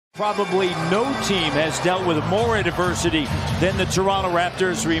Probably no team has dealt with more adversity than the Toronto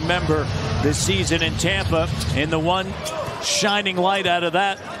Raptors. Remember this season in Tampa, and the one shining light out of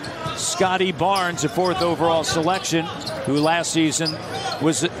that, Scotty Barnes, a 4th overall selection, who last season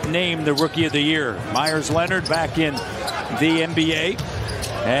was named the Rookie of the Year. Myers Leonard back in the NBA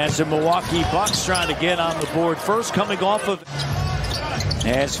as the Milwaukee Bucks trying to get on the board first, coming off of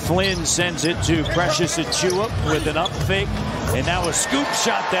as Flynn sends it to Precious Achiuwa with an up fake, and now a scoop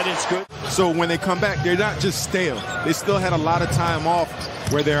shot that is good. So when they come back, they're not just stale. They still had a lot of time off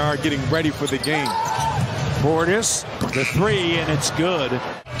where they are getting ready for the game. Portis, the 3, and it's good.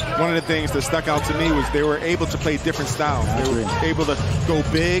 One of the things that stuck out to me was they were able to play different styles. They were able to go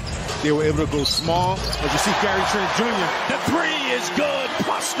big. They were able to go small. As you see Gary Trent Jr. The 3 is good,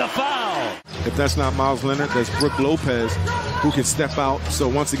 plus the foul. If that's not Miles Leonard, that's Brook Lopez, who can step out. So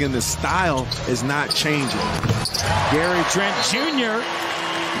once again, the style is not changing. Gary Trent Jr.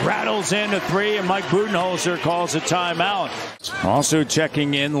 rattles in a 3, and Mike Budenholzer calls a timeout. Also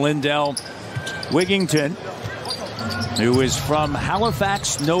checking in, Lindell Wigington, who is from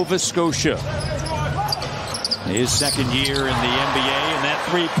Halifax, Nova Scotia. His 2nd year in the NBA, and that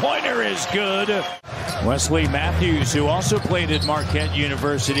 3-pointer is good. Wesley Matthews, who also played at Marquette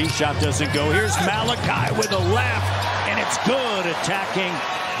University. Shot doesn't go. Here's Malachi with a left, and it's good, attacking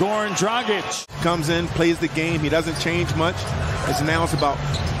Goran Dragic. Comes in, plays the game. He doesn't change much. Now it's about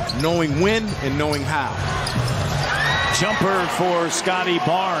knowing when and knowing how. Jumper for Scotty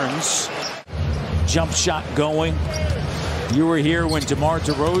Barnes. Jump shot going. You were here when DeMar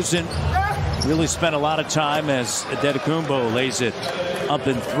DeRozan really spent a lot of time as Adetokounmpo lays it up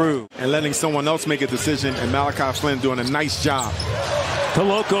and through. And letting someone else make a decision, and Malachi Flynn doing a nice job.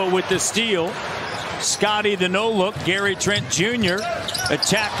 Koloko with the steal. Scotty the no-look. Gary Trent Jr.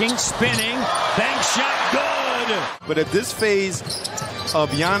 attacking, spinning, bank shot, good! But at this phase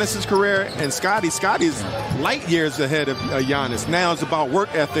of Giannis's career and Scotty's light years ahead of Giannis. Now it's about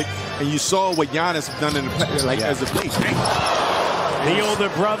work ethic, and you saw what Giannis done in the, as a base. The older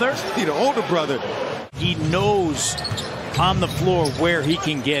brother. The older brother. He knows on the floor where he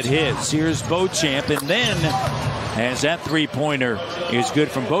can get his. Here's Beauchamp, and then as that 3-pointer is good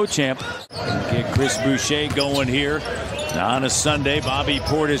from Beauchamp. Get Chris Boucher going here on a Sunday. Bobby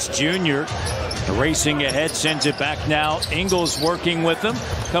Portis Jr. racing ahead, sends it back now. Ingles working with him.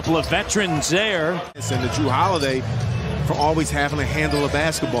 A couple of veterans there. And the Drew Holiday for always having to handle a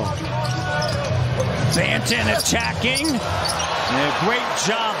basketball. Banton attacking. And a great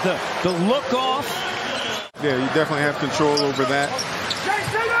job. The look off. Yeah, you definitely have control over that.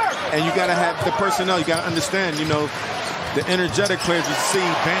 And you got to have the personnel. You got to understand, you know, the energetic players. You see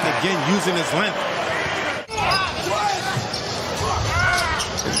Band again using his length.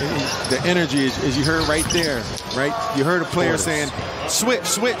 The energy, as you heard right there, right? You heard a player saying, switch,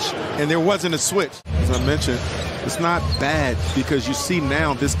 switch, and there wasn't a switch. As I mentioned, it's not bad because you see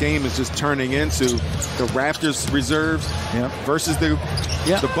now this game is just turning into the Raptors reserves versus the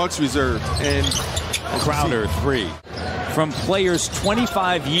Bucks reserves. And Crowder 3. From players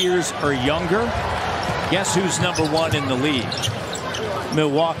 25 years or younger, guess who's #1 in the league?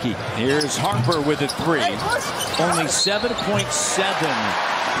 Milwaukee. Here's Harper with a 3. Only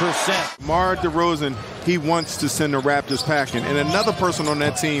 7.7%. DeMar DeRozan, he wants to send the Raptors packing. And another person on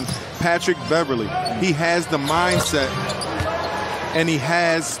that team, Patrick Beverley, he has the mindset, and he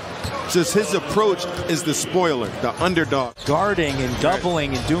has just his approach is the spoiler, the underdog. Guarding and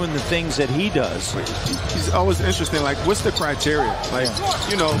doubling and doing the things that he does. He's always interesting, like, what's the criteria? Like,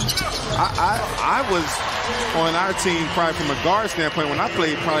 you know, I was on our team probably from a guard standpoint when I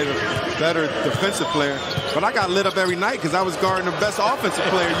played probably the better defensive player, but I got lit up every night because I was guarding the best offensive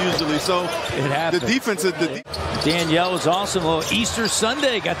player usually. So the defense is Danielle is awesome. A little Easter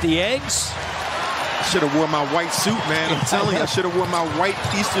Sunday, got the eggs. I should have worn my white suit, man. I'm telling you, I should have worn my white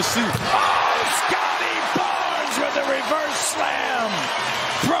Easter suit. Oh, Scotty Barnes with a reverse slam,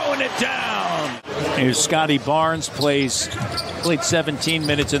 throwing it down. Here's Scotty Barnes, played 17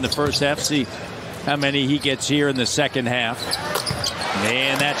 minutes in the first half. See how many he gets here in the second half.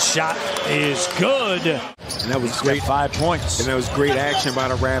 And that shot is good. And that was great. 5 points. And that was great action by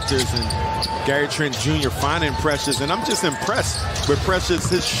the Raptors. And Gary Trent Jr. finding Precious. And I'm just impressed with Precious,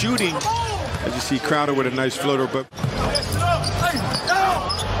 his shooting. As you see Crowder with a nice floater. But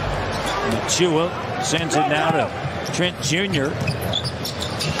Achiuwa sends it now to Trent Jr.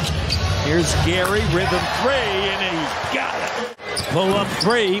 Here's Gary, rhythm 3, and he got it. Pull up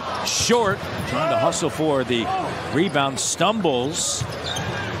 3, short. Trying to hustle for the rebound, stumbles.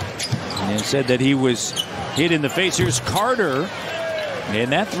 And said that he was hit in the face. Here's Carter.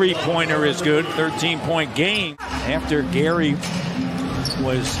 And that 3-pointer is good. 13-point game after Gary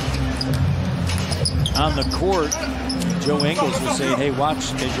was on the court, Joe Ingles was saying, hey,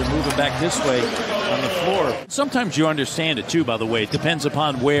 watch as you're moving back this way on the floor. Sometimes you understand it, too, by the way. It depends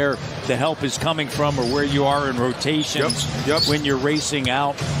upon where the help is coming from or where you are in rotations when you're racing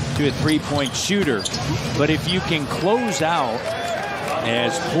out to a three-point shooter. But if you can close out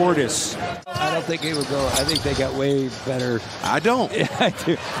as Portis. I don't think he would go. I think they got way better. I don't.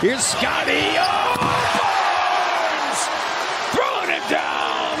 Here's Scotty. Throwing it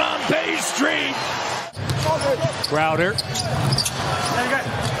down on Bay Street. Crowder.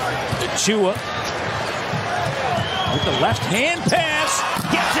 Chua with the left hand pass.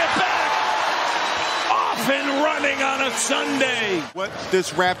 Gets it back. Off and running on a Sunday. What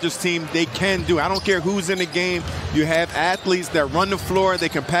this Raptors team, they can do. I don't care who's in the game. You have athletes that run the floor. They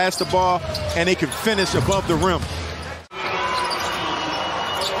can pass the ball, and they can finish above the rim. A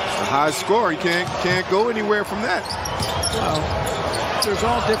high score. You can't go anywhere from that. Well, there's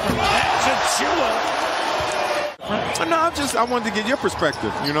all different. That's a Chua. No, I wanted to get your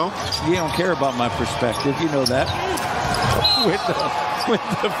perspective, you know? You don't care about my perspective, you know that.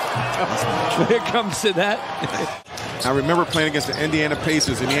 When it comes to that. I remember playing against the Indiana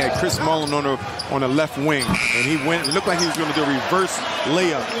Pacers, and he had Chris Mullin on the left wing, and he went. It looked like he was going to do a reverse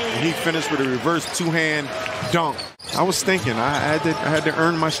layup, and he finished with a reverse two-hand dunk. I was thinking I had to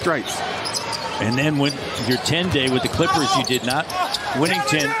earn my stripes. And then when your 10-day with the Clippers, you did not.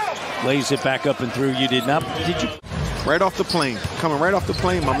 Whittington lays it back up and through. You did not. Did you? Right off the plane, coming right off the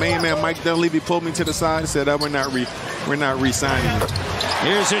plane. My main man Mike Dunleavy pulled me to the side and said, "We're not re-signing you."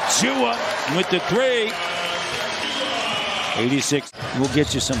 Here's a Chua with the three. 86 will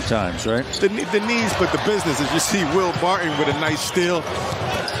get you sometimes, right? The knees, but the business is you see Will Barton with a nice steal.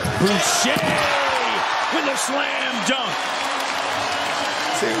 Boucher with a slam dunk.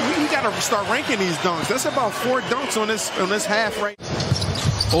 See, we got to start ranking these dunks. That's about 4 dunks on this half, right?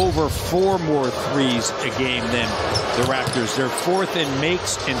 Over 4 more threes a game than the Raptors. They're 4th in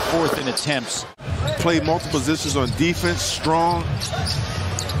makes and 4th in attempts. Played multiple positions on defense, strong.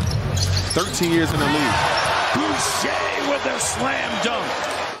 13 years in the league. Boucher with a slam dunk.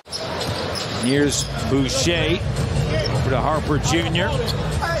 Here's Boucher over to Harper Jr.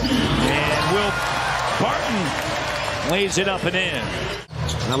 And Will Barton lays it up and in.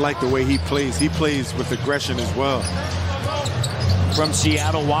 And I like the way he plays. He plays with aggression as well. From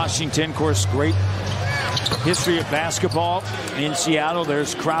Seattle, Washington, of course, great history of basketball in Seattle.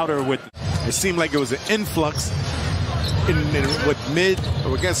 There's Crowder with. It seemed like it was an influx in what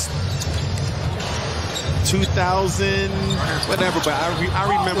I guess 2000, whatever. But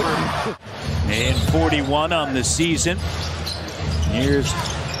I remember. And 41 on the season. Here's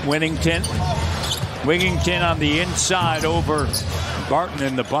Whittington. Whittington on the inside over Barton,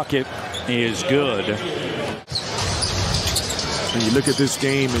 and the bucket is good. And you look at this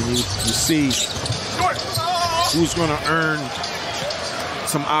game and you see who's going to earn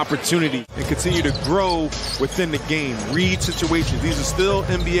some opportunity and continue to grow within the game. Read situations. These are still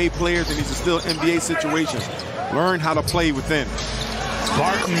NBA players, and these are still NBA situations. Learn how to play within.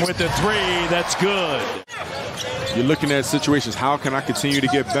 Barton with the three. That's good. You're looking at situations. How can I continue to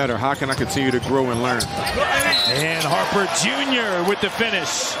get better? How can I continue to grow and learn? And Harper Jr. with the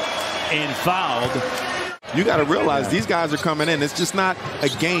finish and fouled. You got to realize these guys are coming in. It's just not a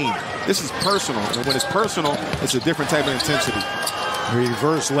game. This is personal. And when it's personal, it's a different type of intensity.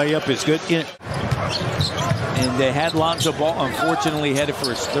 Reverse layup is good. And they had Lonzo Ball, unfortunately, headed for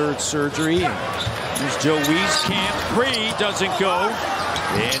his 3rd surgery. Here's Joe Wieskamp. 3 doesn't go.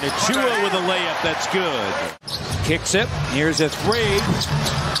 And Achua with a layup. That's good. Kicks it. Here's a 3.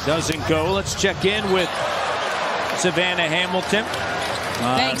 Doesn't go. Let's check in with Savannah Hamilton.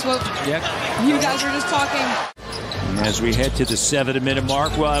 Thanks. Well, yeah. You guys were just talking. As we head to the 7-minute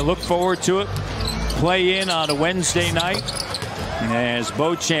mark, well, I look forward to it. Play in on a Wednesday night as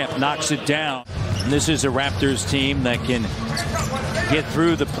Beauchamp knocks it down. And this is a Raptors team that can get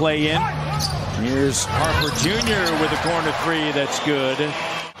through the play-in. Here's Harper Jr. with a corner 3. That's good.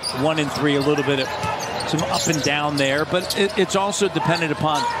 1 and 3, a little bit of some up and down there, but it's also dependent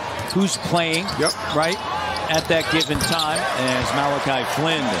upon who's playing, right? At that given time, as Malachi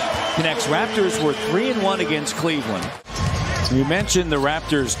Flynn connects. Raptors were 3-1 against Cleveland. You mentioned the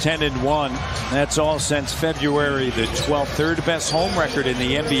Raptors 10-1. That's all since February the 12th. 3rd best home record in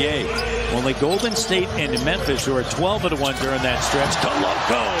the NBA. Only Golden State and Memphis who are 12-1 during that stretch.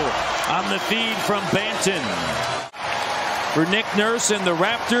 Koloko on the feed from Banton. For Nick Nurse and the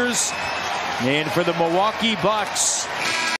Raptors, and for the Milwaukee Bucks,